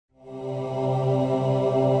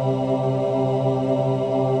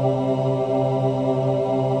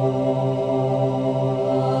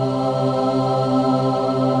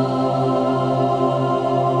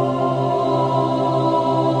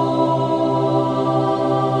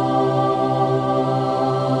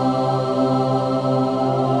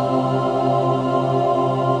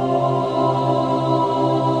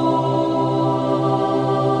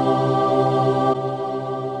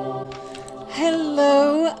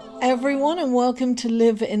Everyone, and welcome to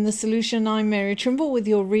Live in the Solution. I'm Mary Trimble with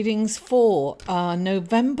your readings for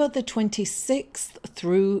November the 26th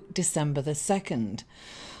through December the 2nd.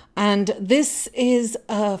 And this is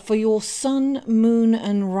for your sun, moon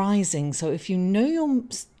and rising. So if you know your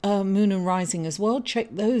moon and rising as well, check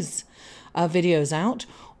those videos out.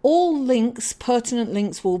 All links, pertinent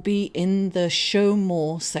links, will be in the show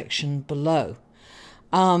more section below.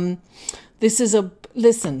 This is a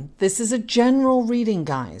general reading,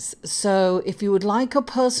 guys. So if you would like a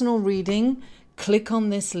personal reading, click on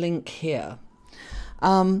this link here.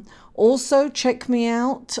 Also, check me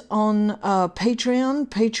out on Patreon.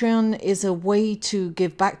 Patreon is a way to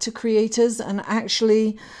give back to creators, and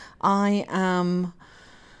actually I'm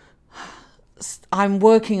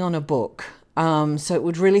working on a book. So it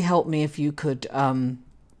would really help me if you could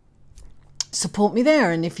support me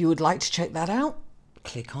there. And if you would like to check that out,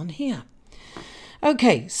 click on here.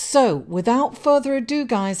 Okay, so without further ado,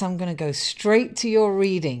 guys, I'm going to go straight to your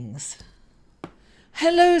readings.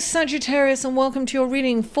 Hello, Sagittarius, and welcome to your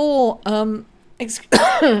reading for,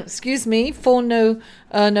 excuse me, for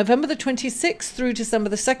November the 26th through December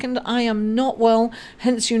the 2nd. I am not well,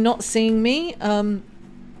 hence you not seeing me,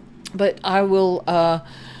 but I will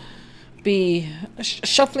be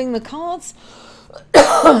shuffling the cards,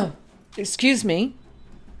 excuse me,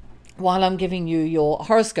 while I'm giving you your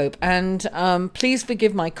horoscope. And please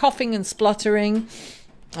forgive my coughing and spluttering.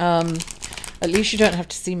 At least you don't have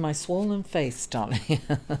to see my swollen face, darling.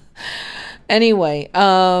 Anyway,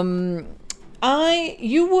 you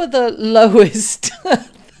were the lowest.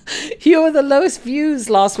 You were the lowest views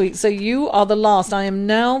last week, so you are the last. I am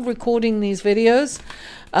now recording these videos.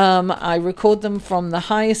 I record them from the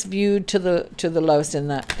highest viewed to the lowest in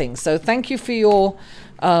that thing. So thank you for your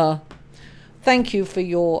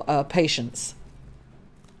patience.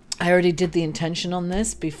 I already did the intention on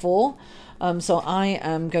this before, so I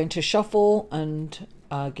am going to shuffle and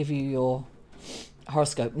give you your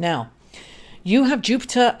horoscope. Now, you have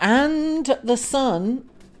Jupiter and the Sun,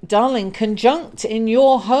 darling, conjunct in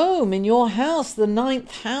your home, in your house, the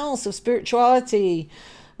 9th house of spirituality,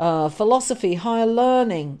 philosophy, higher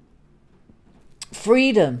learning,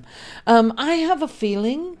 freedom. I have a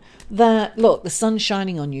feeling that, look, the sun's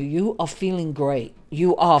shining on you. You are feeling great.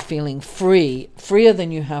 You are feeling free, freer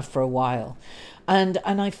than you have for a while. And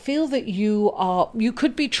I feel that you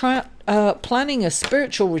could be planning a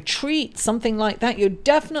spiritual retreat, something like that. You're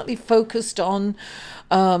definitely focused on,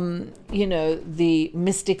 you know, the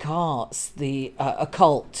mystic arts, the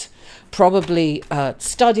occult, probably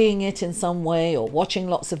studying it in some way or watching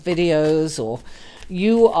lots of videos, or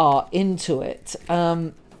you are into it.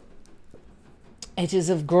 It is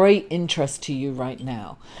of great interest to you right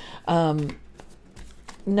now.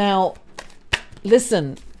 Now,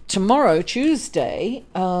 listen, tomorrow, Tuesday,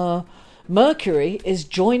 Mercury is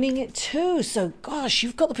joining it too. So, gosh,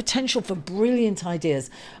 you've got the potential for brilliant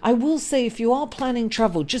ideas. I will say, if you are planning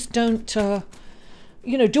travel, just don't, you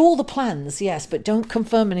know, do all the plans, yes, but don't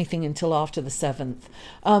confirm anything until after the 7th.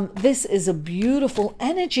 This is a beautiful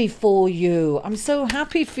energy for you. I'm so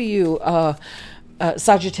happy for you,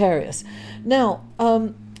 Sagittarius. Now,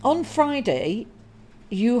 on Friday,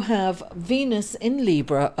 you have Venus in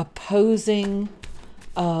Libra opposing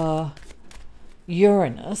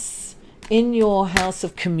Uranus in your house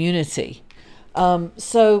of community.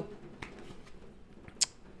 So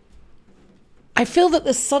I feel that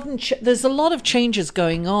there's a lot of changes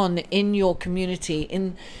going on in your community.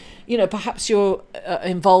 In, you know, perhaps you're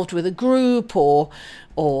involved with a group or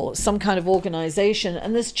some kind of organization,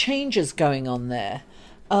 and there's changes going on there.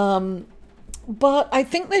 But I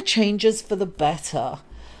think they're changes for the better.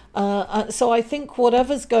 So I think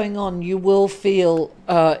whatever's going on, you will feel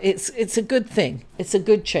it's a good thing. It's a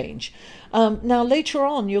good change. Now, later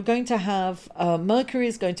on, you're going to have Mercury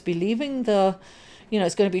is going to be leaving the, you know,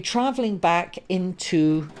 it's going to be traveling back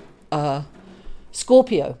into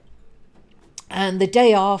Scorpio. And the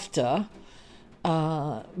day after,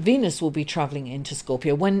 Venus will be traveling into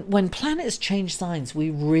Scorpio. When planets change signs, we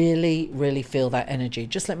really, really feel that energy.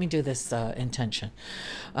 Just let me do this intention.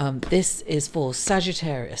 This is for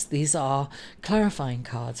Sagittarius. These are clarifying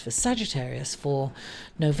cards for Sagittarius for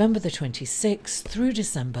November the 26th through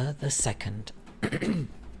December the 2nd.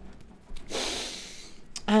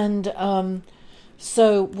 And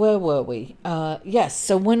so where were we? Yes,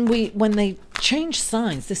 so when they change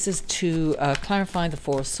signs, this is to clarify the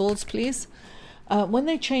Four of Swords, please. When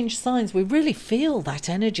they change signs, we really feel that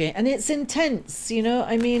energy, and it's intense, you know.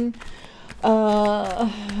 I mean,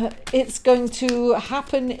 it's going to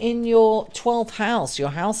happen in your 12th house, your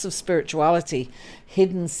house of spirituality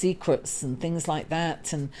hidden secrets and things like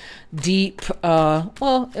that, and deep,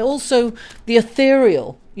 well, also the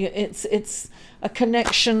ethereal. It's a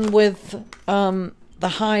connection with the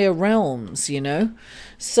higher realms, you know.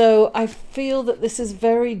 So I feel that this is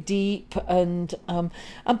very deep, and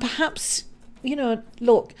perhaps, you know,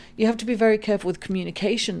 look, you have to be very careful with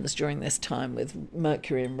communications during this time with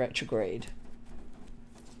Mercury in retrograde.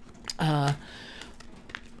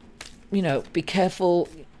 You know, be careful,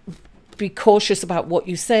 be cautious about what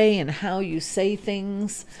you say and how you say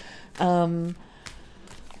things.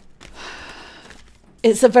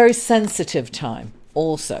 It's a very sensitive time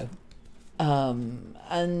also.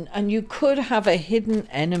 And you could have a hidden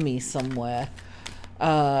enemy somewhere.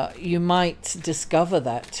 You might discover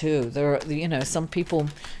that too. There are, you know, some people,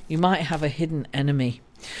 you might have a hidden enemy.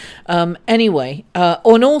 Anyway,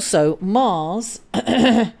 and also Mars,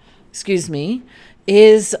 excuse me,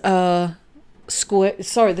 is square.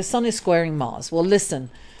 Sorry, the Sun is squaring Mars. Well, listen,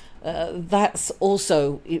 that's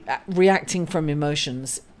also reacting from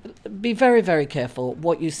emotions. Be very, very careful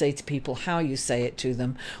what you say to people, how you say it to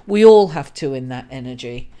them. We all have to in that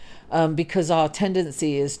energy, because our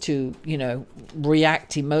tendency is to, you know,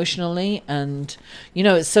 react emotionally. And, you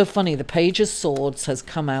know, it's so funny. The Page of Swords has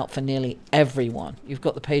come out for nearly everyone. You've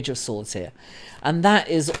got the Page of Swords here. And that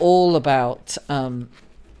is all about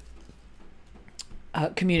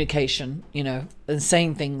communication, you know, and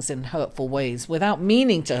saying things in hurtful ways without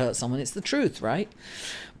meaning to hurt someone. It's the truth, right?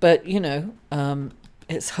 But, you know,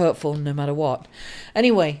 it's hurtful no matter what.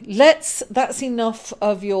 Anyway, that's enough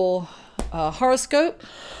of your horoscope.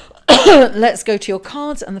 Let's go to your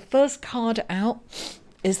cards. And the first card out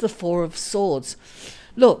is the Four of Swords.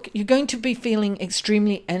 Look, you're going to be feeling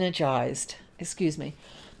extremely energized, excuse me,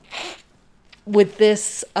 with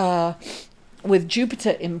this, with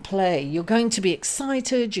Jupiter in play. You're going to be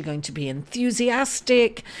excited, you're going to be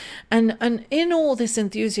enthusiastic, and in all this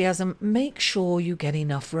enthusiasm, make sure you get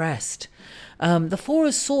enough rest. The Four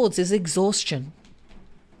of Swords is exhaustion,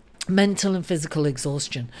 mental and physical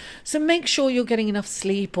exhaustion. So make sure you're getting enough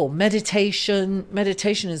sleep or meditation.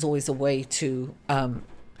 Meditation is always a way to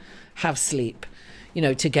have sleep, you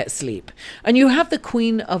know, to get sleep. And you have the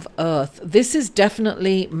Queen of Earth. This is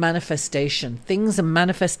definitely manifestation. Things are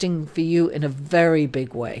manifesting for you in a very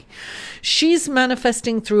big way. She's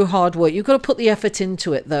manifesting through hard work. You've got to put the effort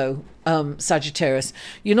into it, though, Sagittarius.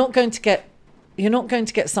 You're not going to get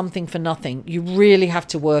something for nothing. You really have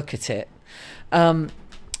to work at it.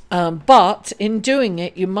 But in doing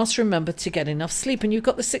it, you must remember to get enough sleep. And you've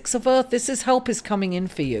got the Six of Earth. This is help is coming in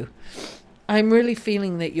for you. I'm really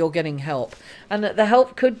feeling that you're getting help. And that the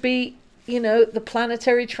help could be, you know, the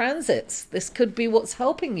planetary transits. This could be what's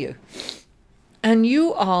helping you. And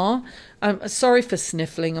you are, I'm sorry for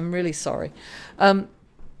sniffling. I'm really sorry.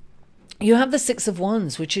 You have the Six of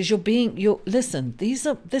Wands, which is listen,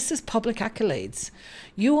 this is public accolades.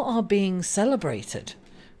 You are being celebrated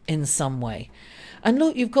in some way. And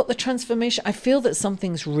look, you've got the transformation. I feel that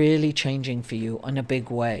something's really changing for you in a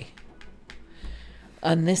big way.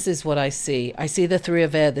 And this is what I see. I see the Three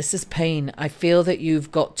of Air. This is pain. I feel that you're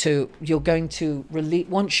going to release,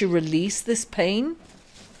 once you release this pain,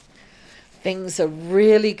 things are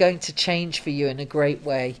really going to change for you in a great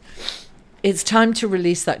way. It's time to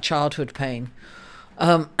release that childhood pain,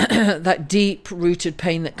 that deep-rooted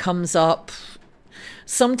pain that comes up.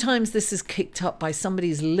 Sometimes this is kicked up by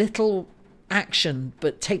somebody's little action,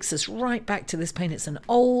 but takes us right back to this pain. It's an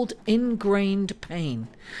old, ingrained pain.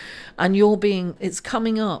 And it's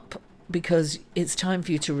coming up because it's time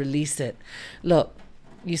for you to release it. Look,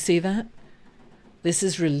 you see that? This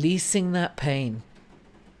is releasing that pain.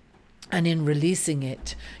 And in releasing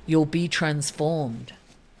it, you'll be transformed.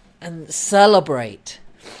 And celebrate.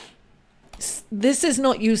 This is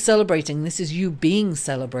not you celebrating. This is you being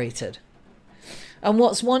celebrated. And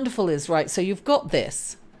what's wonderful is, right, so you've got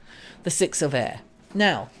this, the Six of Air.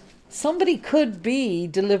 Now, somebody could be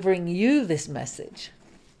delivering you this message.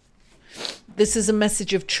 This is a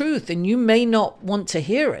message of truth, and you may not want to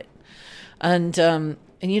hear it. And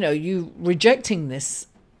you know, you rejecting this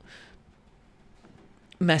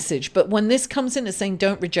message. But when this comes in, it's saying,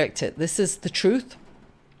 don't reject it. This is the truth.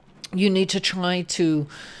 You need to try to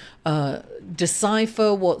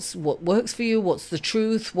decipher what works for you, what's the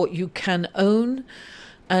truth, what you can own,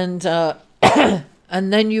 and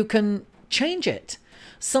and then you can change it.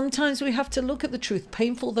 Sometimes we have to look at the truth,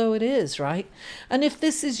 painful though it is, right? And if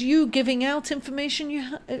this is you giving out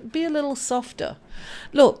information, be a little softer.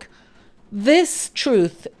 Look, this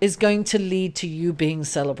truth is going to lead to you being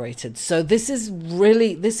celebrated. So this is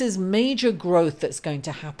major growth that's going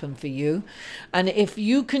to happen for you. And if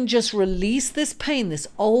you can just release this pain, this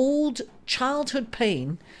old childhood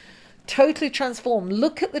pain, totally transformed.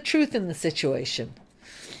 Look at the truth in the situation.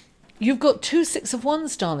 You've got 2 6 of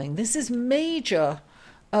Wands, darling. This is major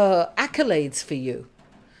accolades for you.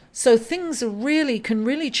 So things can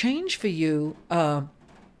really change for you,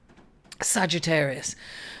 Sagittarius.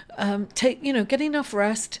 Get enough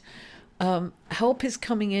rest. Help is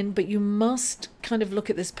coming in, but you must kind of look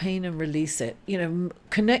at this pain and release it.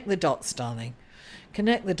 Connect the dots, darling.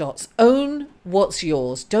 Connect the dots. Own what's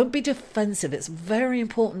yours. Don't be defensive. It's very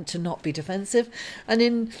important to not be defensive. And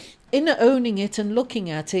in owning it and looking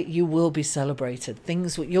at it, you will be celebrated.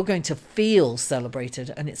 You're going to feel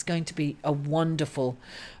celebrated, and it's going to be a wonderful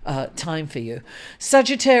time for you.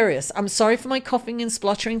 Sagittarius, I'm sorry for my coughing and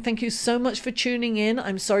spluttering. Thank you so much for tuning in.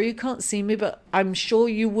 I'm sorry you can't see me, but I'm sure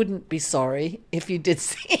you wouldn't be sorry if you did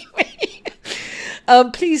see me.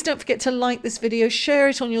 Please don't forget to like this video, share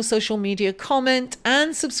it on your social media, comment,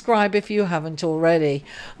 and subscribe if you haven't already.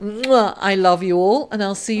 Mwah, I love you all, and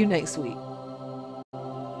I'll see you next week.